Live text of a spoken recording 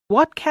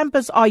What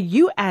campus are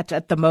you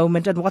at the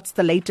moment, and what's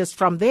the latest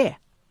from there?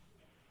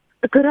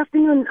 Good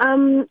afternoon.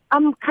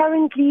 I'm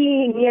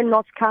currently near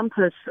North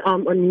Campus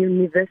on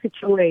University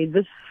Way.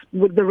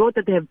 With the road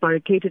that they have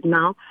barricaded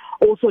now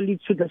also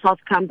leads to the South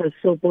Campus.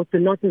 So both the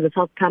North and the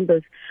South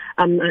Campus,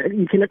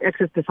 you cannot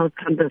access the South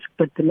Campus,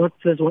 but the North,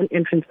 there's one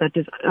entrance that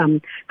is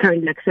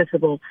currently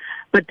accessible.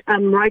 But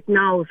right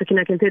now, I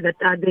can say that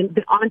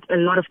there aren't a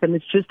lot of them.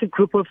 It's just a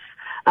group of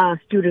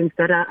students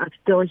that are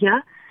still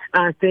here.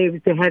 They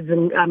had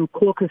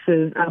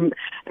caucuses,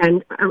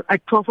 and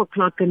at 12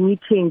 o'clock, a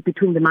meeting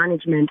between the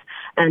management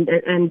and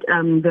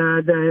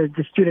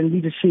the student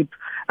leadership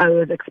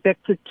was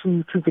expected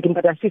to begin.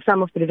 But I see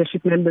some of the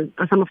leadership members,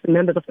 some of the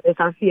members of the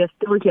SRC are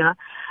still here,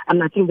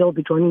 and I think they'll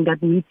be joining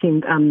that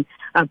meeting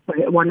by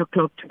 1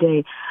 o'clock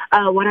today.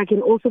 What I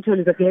can also tell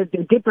you is that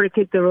they did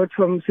barricade the road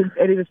since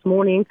early this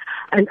morning,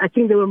 and I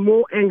think they were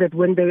more angered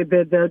when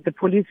the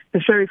police, the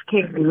sheriff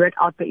came and read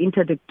out the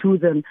interdict to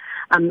them,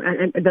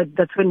 and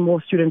that's when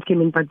more students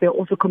came in. But they're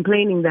also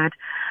complaining that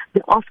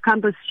the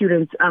off-campus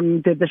students,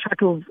 the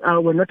shuttles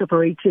were not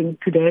operating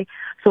today,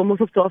 so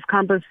most of the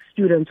off-campus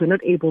students were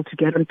not able to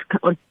get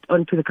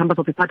onto the campus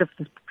or be part of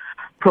this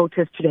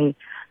protest today.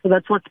 So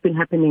that's what's been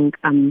happening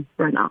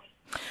right now.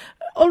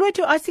 All right,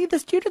 I see the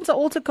students are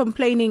also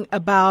complaining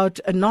about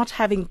not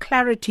having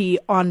clarity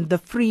on the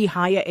free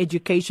higher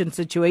education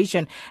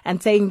situation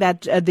and saying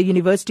that the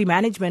university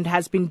management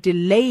has been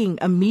delaying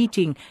a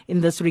meeting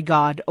in this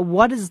regard.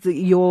 What is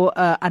your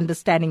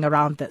understanding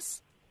around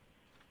this?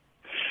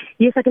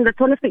 Yes, I think that's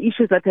one of the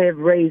issues that they have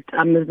raised,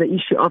 is the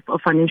issue of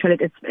financial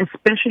aid,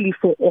 especially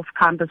for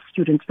off-campus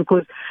students,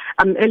 because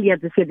earlier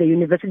this year the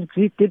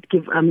university did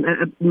give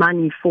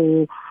money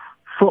for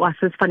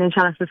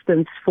financial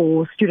assistance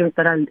for students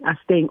that are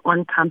staying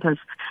on campus,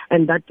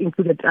 and that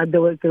included they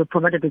were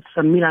provided with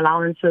some meal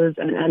allowances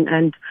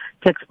and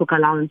textbook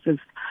allowances.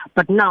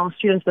 But now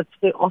students that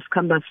stay off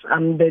campus,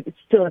 it's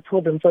still a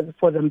problem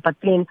for them. But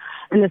then,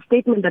 in a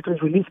statement that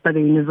was released by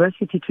the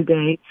university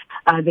today,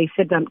 they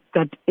said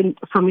that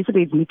from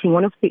yesterday's meeting,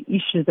 one of the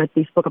issues that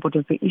they spoke about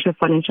was the issue of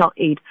financial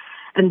aid.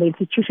 And the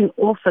institution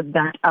offered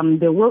that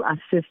they will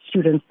assist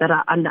students that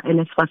are under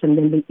NSFAS, and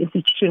then the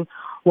institution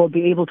will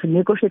be able to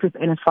negotiate with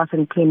NSFAS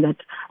and claim that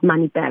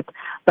money back.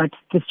 But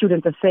the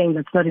students are saying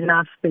that's not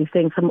enough. They're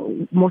saying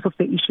most of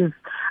the issues,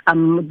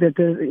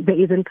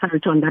 there isn't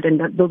clarity on that,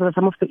 and those are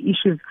some of the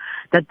issues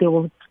that they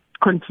will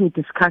continue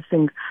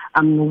discussing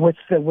with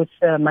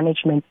the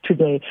management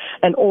today.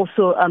 And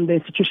also the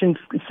institution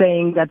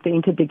saying that the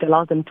interdict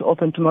allows them to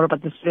open tomorrow,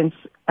 but the students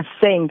are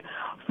saying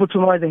for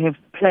tomorrow they have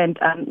planned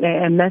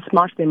a mass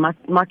march. They're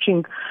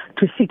marching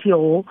to City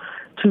Hall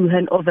to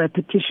hand over a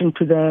petition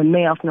to the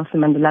mayor of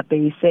Nelson Mandela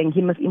Bay, saying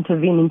he must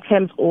intervene in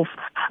terms of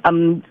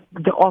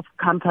the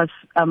off-campus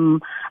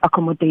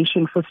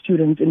accommodation for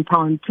students in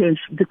town,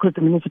 because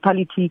the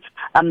municipality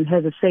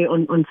has a say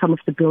on some of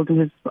the buildings,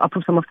 has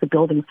approved some of the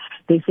buildings.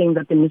 They're saying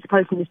that the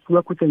municipality needs to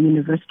work with the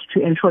university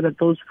to ensure that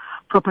those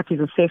properties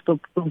are safe,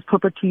 those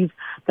properties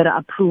that are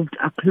approved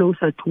are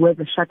closer to where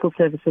the shuttle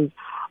services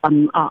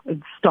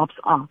stops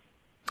are.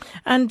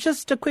 And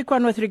just a quick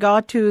one with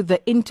regard to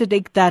the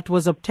interdict that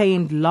was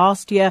obtained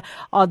last year.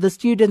 Are the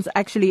students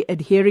actually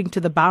adhering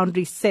to the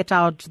boundaries set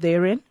out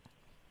therein?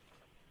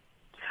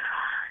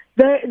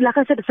 Like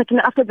I said,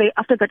 after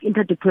that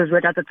interdict was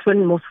read out, that's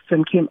when most of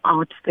them came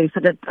out. They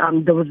said that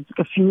there was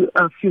a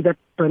few that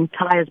burned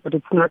tires, but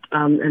it's not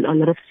a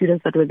lot of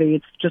students that were there.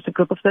 It's just a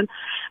group of them.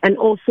 And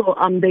also,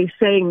 they're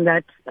saying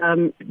that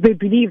they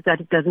believe that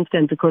it doesn't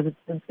stand because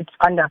it's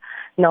under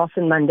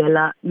Nelson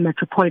Mandela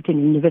Metropolitan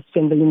University,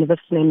 and the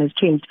university name has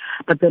changed.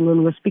 But then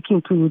when we're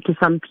speaking to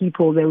some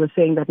people, they were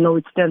saying that no,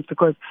 it stands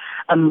because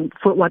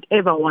for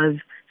whatever was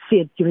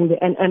said during the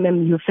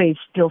NMU phase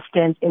still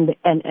stands in the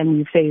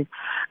NMU phase.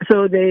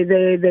 So they're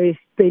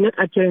not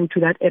adhering to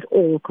that at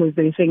all, because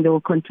they're saying they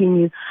will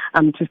continue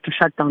to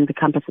shut down the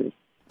campuses.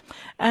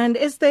 And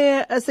is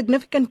there a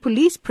significant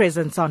police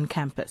presence on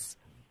campus?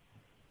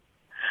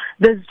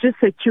 There's just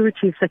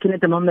security, Sakina,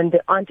 at the moment.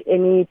 There aren't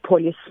any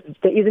police.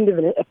 There isn't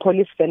even a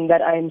police van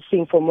that I'm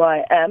seeing from where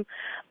I am.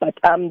 But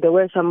there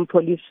were some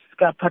police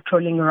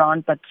patrolling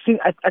around. But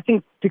I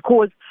think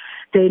because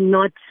they're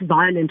not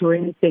violent or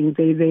anything,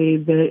 there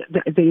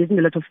isn't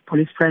a lot of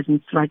police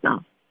presence right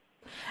now.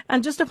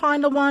 And just a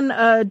final one,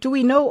 do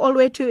we know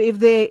already if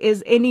there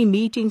is any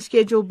meeting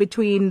scheduled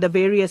between the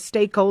various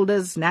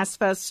stakeholders,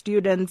 NSFAS,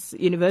 students,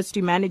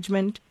 university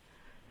management?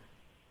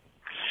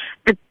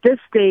 At this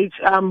stage,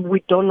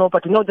 we don't know,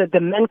 but we know that the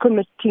MENCO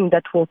meeting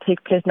that will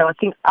take place now, I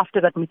think after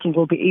that meeting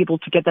we'll be able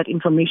to get that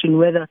information,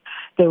 whether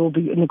they will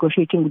be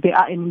negotiating. There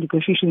are any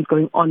negotiations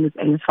going on with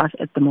NSFAS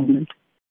at the moment.